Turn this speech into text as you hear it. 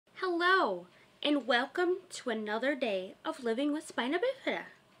Hello, and welcome to another day of living with Spina Bifida.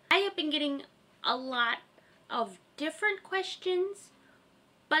 I have been getting a lot of different questions,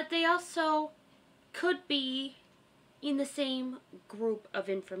 but they also could be in the same group of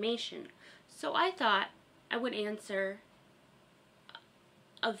information. So I thought I would answer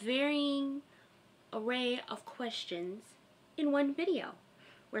a varying array of questions in one video.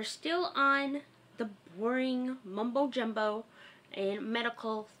 We're still on the boring mumbo jumbo and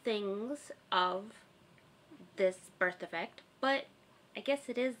medical things of this birth defect, but I guess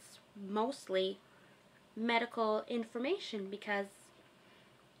it is mostly medical information because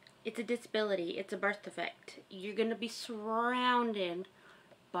it's a disability, it's a birth defect. You're going to be surrounded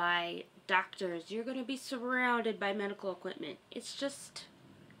by doctors, you're going to be surrounded by medical equipment. It's just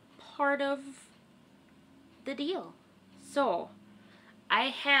part of the deal. So, I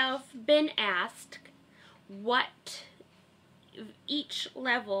have been asked what each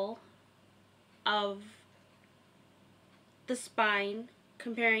level of the spine,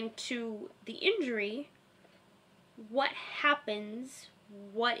 comparing to the injury, what happens,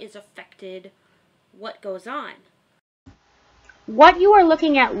 what is affected, what goes on. What you are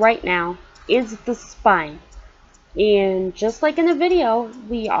looking at right now is the spine. And just like in the video,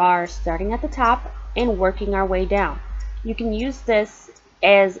 we are starting at the top and working our way down. You can use this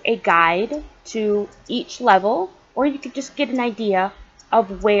as a guide to each level, or you could just get an idea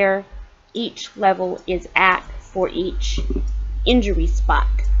of where each level is at for each injury spot.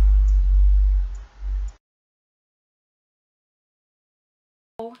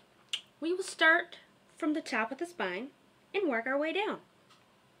 So we will start from the top of the spine and work our way down.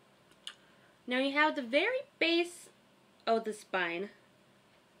 Now you have the very base of the spine,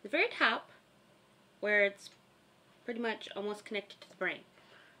 the very top, where it's pretty much almost connected to the brain.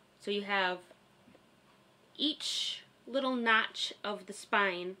 So you have each little notch of the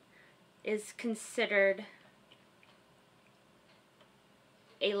spine is considered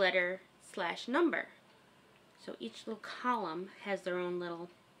a letter / number. So each little column has their own little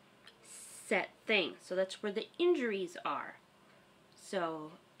set thing. So that's where the injuries are.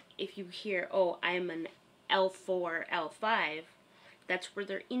 So if you hear, oh, I'm an L4, L5, that's where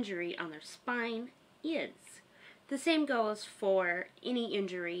their injury on their spine is. The same goes for any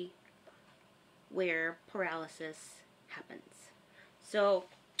injury where paralysis happens. So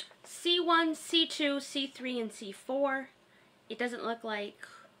C1, C2, C3, and C4, it doesn't look like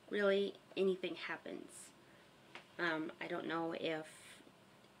really anything happens. I don't know if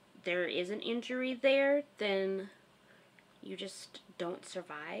there is an injury there, then you just don't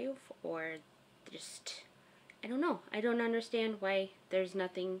survive, or just, I don't know. I don't understand why there's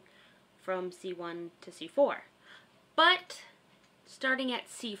nothing from C1 to C4. But starting at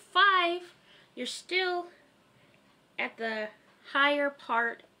C5, you're still at the higher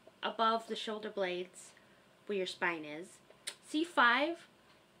part above the shoulder blades where your spine is. C5,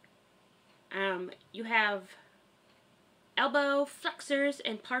 you have elbow flexors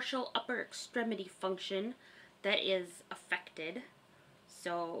and partial upper extremity function that is affected.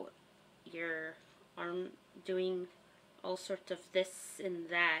 So your arm doing all sorts of this and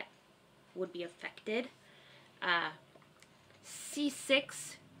that would be affected.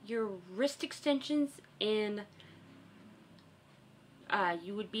 C6, your wrist extensions, and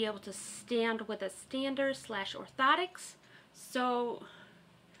you would be able to stand with a stander / orthotics. So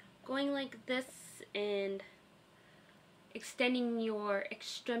going like this and extending your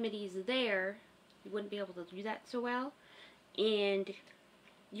extremities there, you wouldn't be able to do that so well. And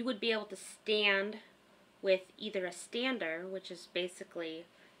you would be able to stand with either a stander, which is basically,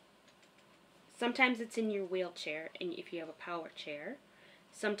 sometimes it's in your wheelchair, and if you have a power chair,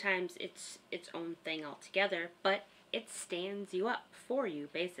 sometimes it's its own thing altogether, but it stands you up for you,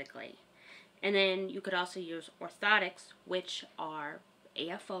 basically. And then you could also use orthotics, which are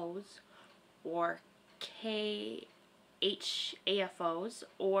AFOs or KHAFOs,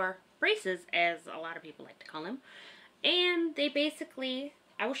 or braces, as a lot of people like to call them. And they basically,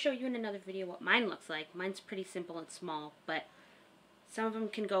 I will show you in another video what mine looks like. Mine's pretty simple and small, but some of them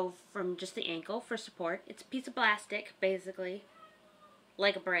can go from just the ankle for support. It's a piece of plastic, basically,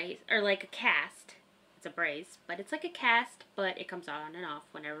 like a brace, or like a cast. It's a brace, but it's like a cast, but it comes on and off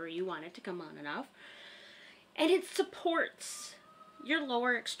whenever you want it to come on and off. And it supports your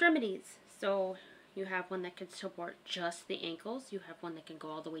lower extremities. So you have one that can support just the ankles. You have one that can go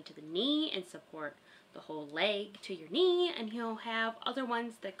all the way to the knee and support the whole leg to your knee. And you'll have other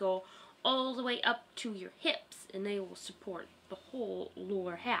ones that go all the way up to your hips, and they will support the whole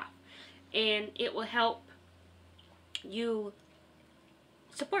lower half. And it will help you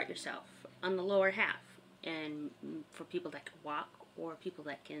support yourself on the lower half. And for people that can walk or people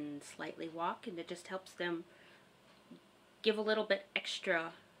that can slightly walk, and it just helps them give a little bit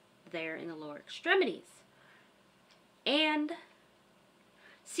extra there in the lower extremities. And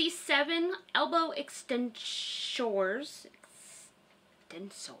C7, elbow extensors.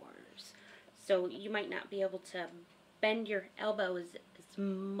 So you might not be able to bend your elbows as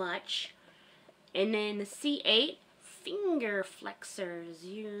much. And then the C8, finger flexors.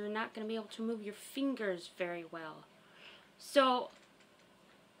 You're not going to be able to move your fingers very well. So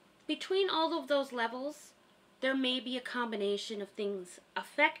between all of those levels, there may be a combination of things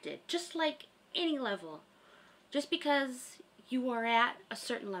affected, just like any level. Just because you are at a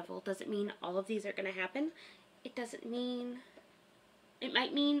certain level doesn't mean all of these are going to happen. It doesn't mean, it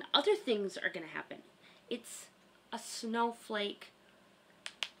might mean other things are going to happen. It's a snowflake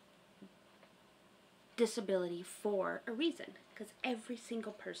disability for a reason, because every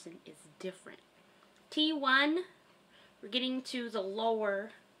single person is different. T1, we're getting to the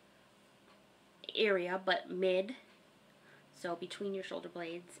lower area, but mid, so between your shoulder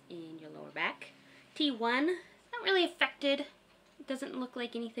blades and your lower back. T1, not really affected. It doesn't look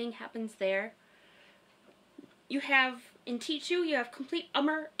like anything happens there. You have, in T2, you have complete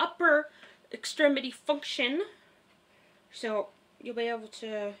upper extremity function, so you'll be able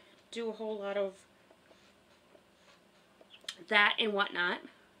to do a whole lot of that and whatnot.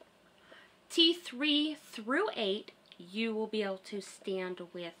 T3 through 8, you will be able to stand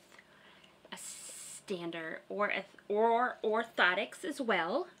with a stander or orthotics as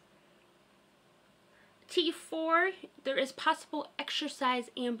well. T4, there is possible exercise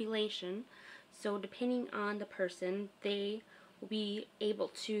ambulation. So depending on the person, they will be able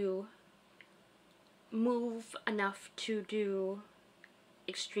to move enough to do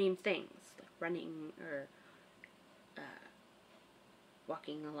extreme things, like running or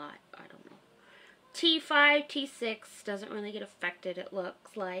walking a lot. I don't know. T5, T6 doesn't really get affected, it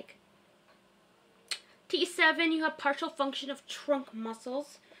looks like. T7, you have partial function of trunk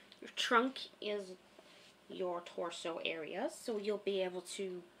muscles. Your trunk is your torso area, so you'll be able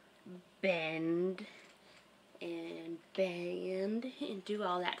to bend and do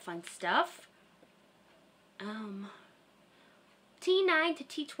all that fun stuff. T9 to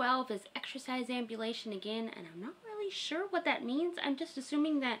T12 is exercise ambulation again, and I'm not really sure what that means. I'm just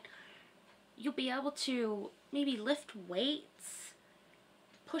assuming that you'll be able to maybe lift weights,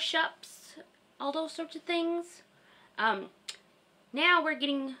 push-ups, all those sorts of things. Now we're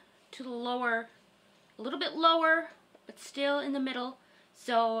getting to the lower, a little bit lower, but still in the middle.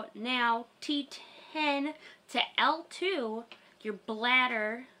 So now T10 to L2, your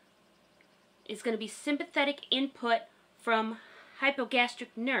bladder is going to be sympathetic input from hypogastric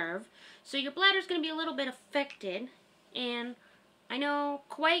nerve. So your bladder is going to be a little bit affected, and I know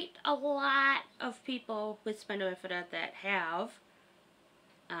quite a lot of people with spina bifida that have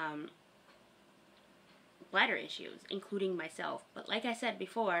bladder issues, including myself. But like I said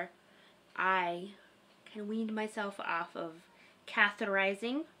before, I kind of weaned myself off of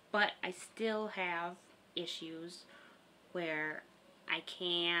catheterizing, but I still have issues where I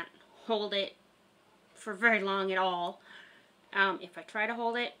can't hold it for very long at all. If I try to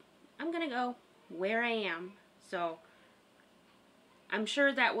hold it, I'm gonna go where I am. So I'm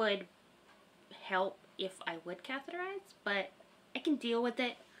sure that would help if I would catheterize, but I can deal with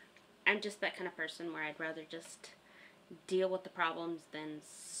it. I'm just that kind of person where I'd rather just deal with the problems than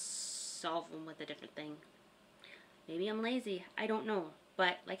solve them with a different thing. Maybe I'm lazy, I don't know.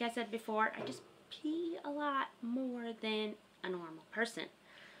 But like I said before, I just pee a lot more than a normal person.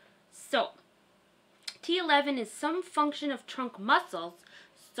 So T11 is some function of trunk muscles,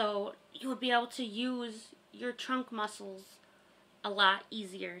 so you would be able to use your trunk muscles a lot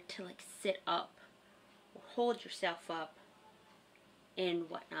easier to like sit up or hold yourself up and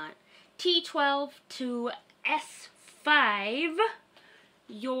whatnot. T12 to S5,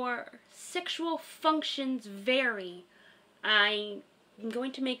 your sexual functions vary. I'm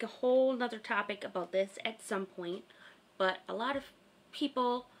going to make a whole nother topic about this at some point, but a lot of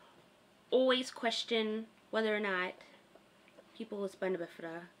people always question whether or not people with spina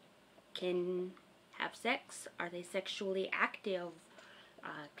bifida can have sex. Are they sexually active?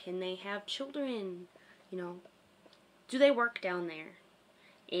 Can they have children? You know, do they work down there?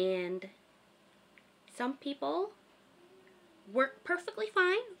 And some people work perfectly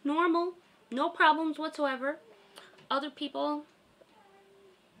fine, normal, no problems whatsoever. Other people,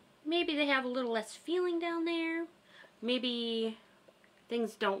 maybe they have a little less feeling down there. Maybe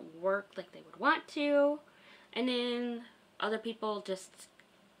things don't work like they would want to. And then other people just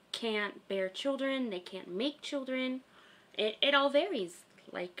can't bear children. They can't make children. It all varies,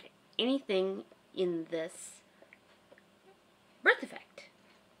 like anything in this birth defect.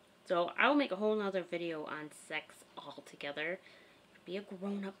 So I'll make a whole nother video on sex altogether. It'll be a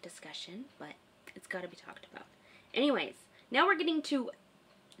grown-up discussion, but it's got to be talked about. Anyways, now we're getting to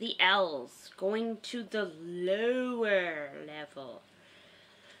the L's, going to the lower level.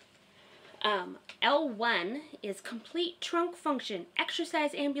 L1 is complete trunk function,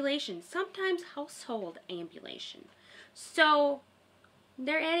 exercise ambulation, sometimes household ambulation. So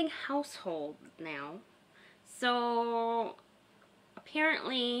they're adding household now. So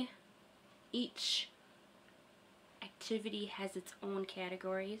apparently each activity has its own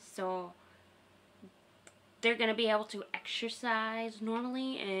categories. So they're going to be able to exercise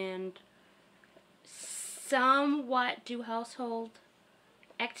normally and somewhat do household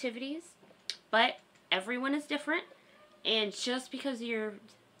activities. But everyone is different, and just because you're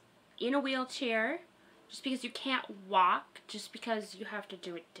in a wheelchair, just because you can't walk, just because you have to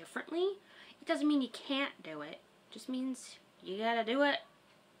do it differently, it doesn't mean you can't do it. It just means you gotta do it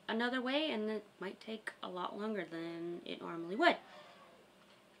another way, and it might take a lot longer than it normally would.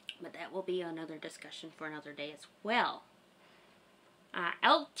 But that will be another discussion for another day as well.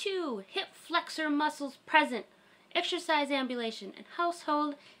 L2, hip flexor muscles present, exercise ambulation, and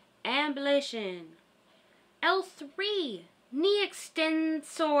household ambulation. L3, knee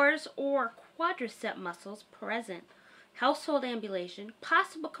extensors or quadricep muscles present, household ambulation,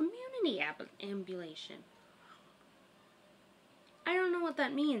 possible community ambulation. I don't know what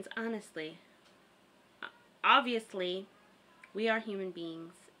that means, honestly. Obviously, we are human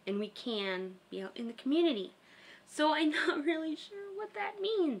beings and we can be out in the community. So I'm not really sure what that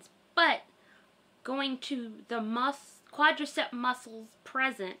means. But going to the quadricep muscles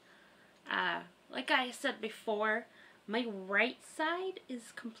present, like I said before, my right side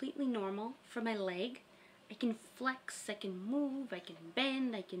is completely normal for my leg. I can flex, I can move, I can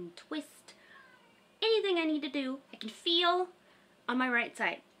bend, I can twist. Anything I need to do, I can feel on my right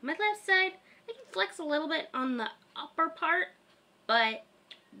side. My left side, I can flex a little bit on the upper part, but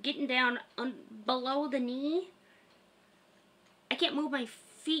getting down below the knee, I can't move my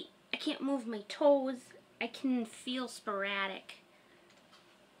feet, I can't move my toes. I can feel sporadic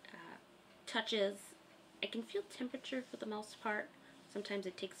touches. I can feel temperature for the most part. Sometimes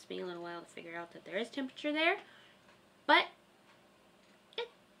it takes me a little while to figure out that there is temperature there, but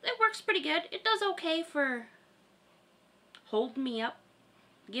it works pretty good. It does okay for holding me up,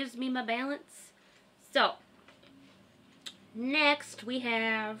 gives me my balance. So next we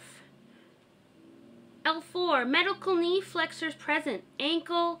have L4, medical knee flexors present,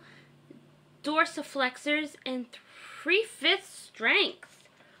 ankle dorsiflexors, and 3/5 strength.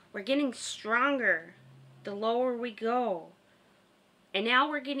 We're getting stronger the lower we go. And now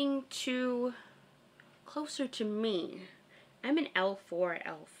we're getting to closer to me. I'm an L4,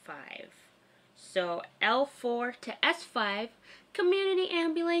 L5. So L4 to S5, community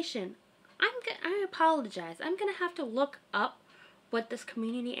ambulation. I apologize. I'm going to have to look up what this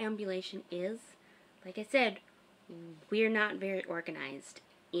community ambulation is. Like I said, we're not very organized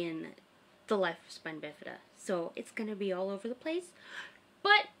in the life of Spina Bifida. So it's going to be all over the place.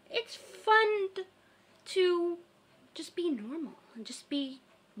 But it's fun to just be normal and just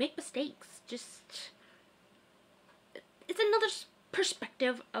make mistakes. It's another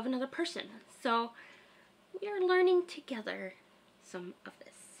perspective of another person. So we are learning together some of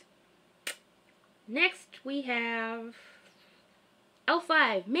this. Next we have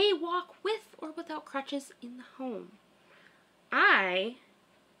L5, may walk with or without crutches in the home. I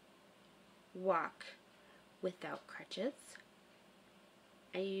walk without crutches.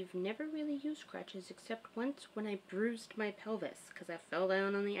 I've never really used crutches except once when I bruised my pelvis because I fell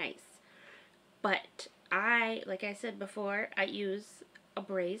down on the ice. But like I said before, I use a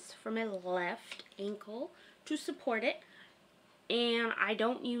brace for my left ankle to support it. And I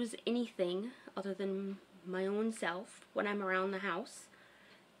don't use anything other than my own self when I'm around the house.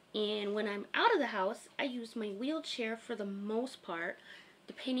 And when I'm out of the house, I use my wheelchair for the most part,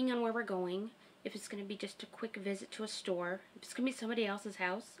 depending on where we're going. If it's going to be just a quick visit to a store, if it's going to be somebody else's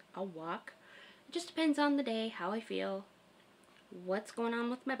house, I'll walk. It just depends on the day, how I feel, what's going on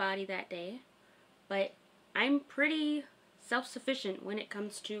with my body that day. But I'm pretty self-sufficient when it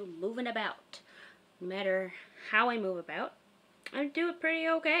comes to moving about. No matter how I move about, I do it pretty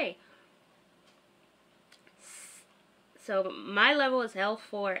okay. So my level is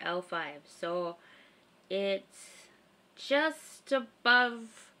L4, L5. So it's just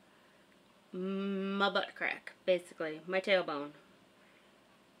above my butt crack, basically, my tailbone.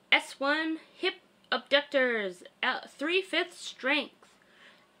 S1, hip abductors, 3/5 strength.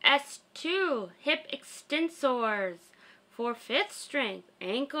 S2, hip extensors, 4/5 strength.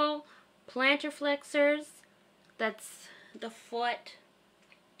 Ankle plantar flexors, that's the foot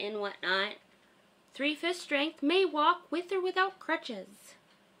and whatnot. 3/5 strength, may walk with or without crutches.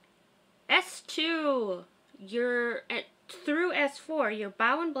 S2, through S4, your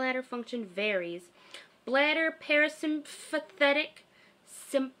bowel and bladder function varies. Bladder parasympathetic,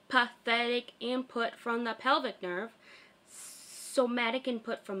 sympathetic input from the pelvic nerve, somatic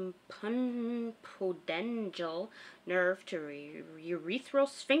input from pudendal nerve to urethral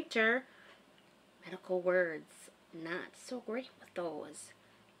sphincter. Medical words, not so great with those.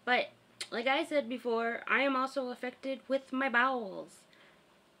 But like I said before, I am also affected with my bowels.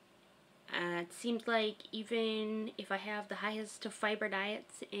 It seems like even if I have the highest of fiber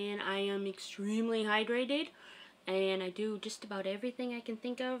diets and I am extremely hydrated and I do just about everything I can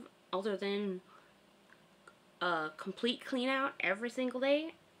think of other than a complete clean out every single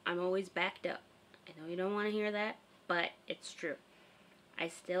day, I'm always backed up. I know you don't want to hear that, but it's true. I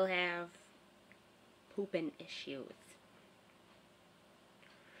still have pooping issues.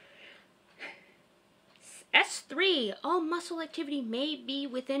 S3, all muscle activity may be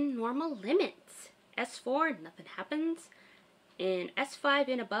within normal limits. S4, nothing happens. In S5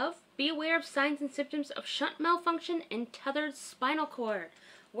 and above, be aware of signs and symptoms of shunt malfunction and tethered spinal cord.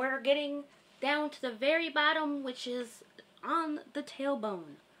 We're getting down to the very bottom, which is on the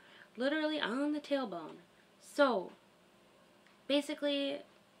tailbone. Literally on the tailbone. So, basically,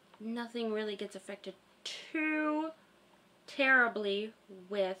 nothing really gets affected too terribly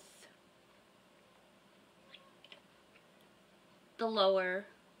with the lower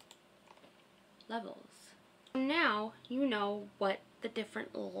levels. Now you know what the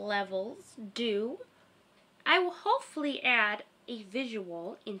different levels do. I will hopefully add a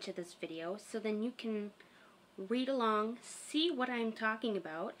visual into this video so then you can read along, see what I'm talking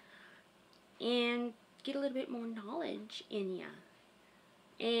about, and get a little bit more knowledge in ya.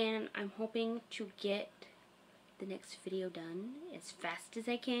 And I'm hoping to get the next video done as fast as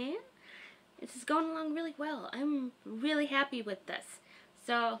I can. This is going along really well. I'm really happy with this.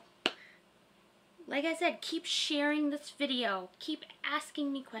 So, like I said, keep sharing this video. Keep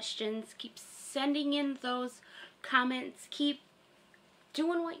asking me questions. Keep sending in those comments. Keep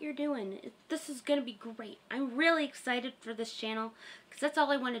doing what you're doing. This is going to be great. I'm really excited for this channel because that's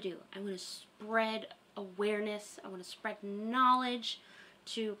all I want to do. I want to spread awareness. I want to spread knowledge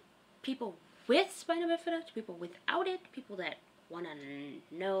to people with spina bifida, to people without it, people that want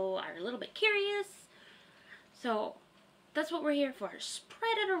to know, are a little bit curious. So that's what we're here for.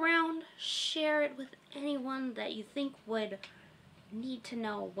 Spread it around, share it with anyone that you think would need to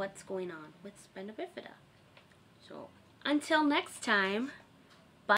know what's going on with spina bifida. So until next time,